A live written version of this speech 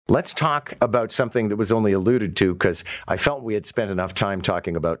Let's talk about something that was only alluded to because I felt we had spent enough time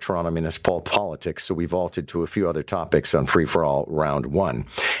talking about Toronto municipal politics, so we vaulted to a few other topics on Free for All Round 1.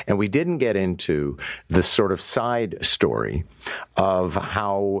 And we didn't get into the sort of side story of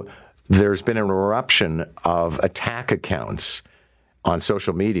how there's been an eruption of attack accounts on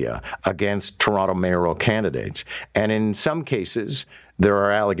social media against Toronto mayoral candidates. And in some cases, there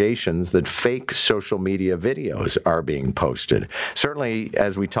are allegations that fake social media videos are being posted. Certainly,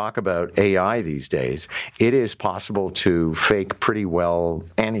 as we talk about AI these days, it is possible to fake pretty well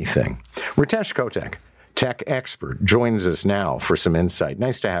anything. Ritesh Kotak, tech expert, joins us now for some insight.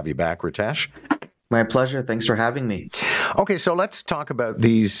 Nice to have you back, Ritesh. My pleasure. Thanks for having me. Okay, so let's talk about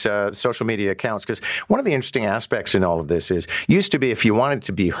these social media accounts, because one of the interesting aspects in all of this is, used to be if you wanted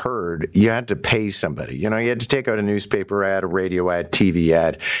to be heard, you had to pay somebody. You had to take out a newspaper ad, a radio ad, TV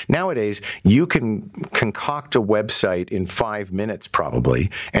ad. Nowadays, you can concoct a website in 5 minutes probably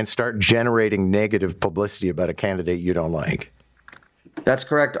and start generating negative publicity about a candidate you don't like. That's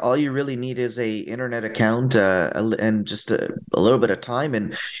correct. All you really need is a internet account and just a little bit of time,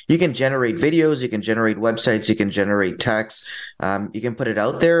 and you can generate videos, you can generate websites, you can generate text, you can put it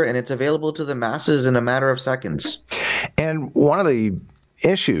out there, and it's available to the masses in a matter of seconds. And one of the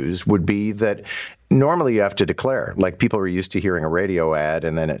issues would be that normally you have to declare, like people are used to hearing a radio ad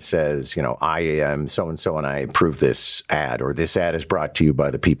and then it says, I am so-and-so and I approve this ad, or this ad is brought to you by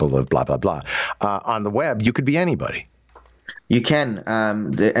the people of blah, blah, blah. On the web, you could be anybody. You can,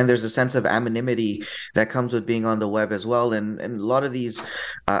 and there's a sense of anonymity that comes with being on the web as well. And a lot of these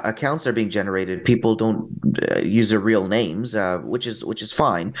accounts are being generated. People don't use their real names, which is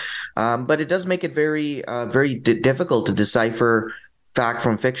fine, but it does make it very difficult to decipher fact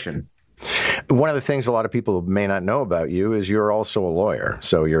from fiction. One of the things a lot of people may not know about you is you're also a lawyer.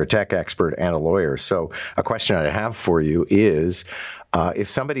 So you're a tech expert and a lawyer. So a question I have for you is, if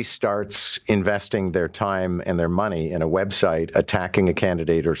somebody starts investing their time and their money in a website attacking a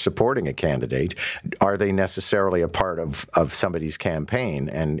candidate or supporting a candidate, are they necessarily a part of somebody's campaign?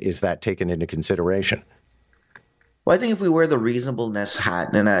 And is that taken into consideration? Well, I think if we wear the reasonableness hat,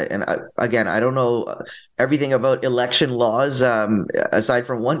 and again, I don't know everything about election laws aside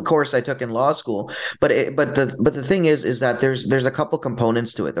from one course I took in law school, but the thing is that there's a couple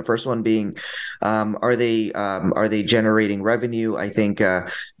components to it. The first one being, are they generating revenue? I think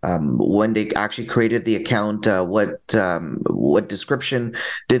when they actually created the account, what description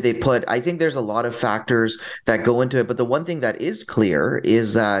did they put? I think there's a lot of factors that go into it, but the one thing that is clear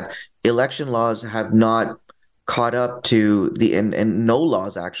is that election laws have not caught up to and no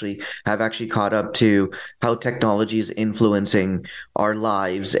laws have caught up to how technology is influencing our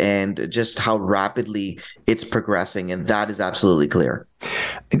lives and just how rapidly it's progressing. And that is absolutely clear.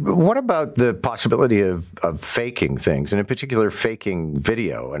 What about the possibility of faking things, and in particular faking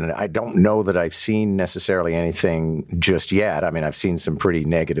video? And I don't know that I've seen necessarily anything just yet. I mean, I've seen some pretty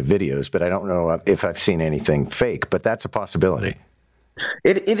negative videos, but I don't know if I've seen anything fake, but that's a possibility.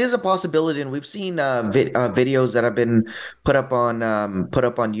 It is a possibility, and we've seen videos that have been put up on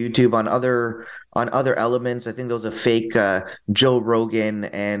YouTube on other elements. I think there was a fake Joe Rogan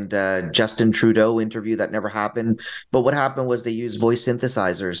and Justin Trudeau interview that never happened. But what happened was they used voice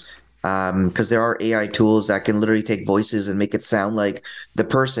synthesizers because there are AI tools that can literally take voices and make it sound like the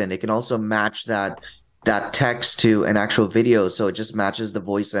person. It can also match that text to an actual video, so it just matches the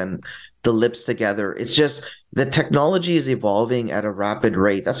voice and the lips together. It's just the technology is evolving at a rapid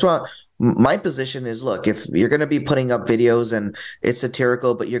rate. That's what my position is. Look, if you're going to be putting up videos and it's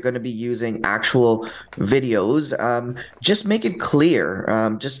satirical, but you're going to be using actual videos, just make it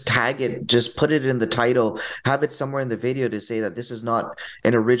clear. Just tag it. Just put it in the title. Have it somewhere in the video to say that this is not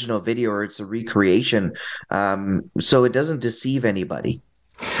an original video or it's a recreation, so it doesn't deceive anybody.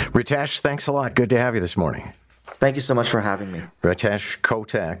 Ritesh, thanks a lot. Good to have you this morning. Thank you so much for having me. Ritesh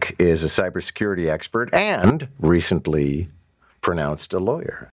Kotak is a cybersecurity expert and recently pronounced a lawyer.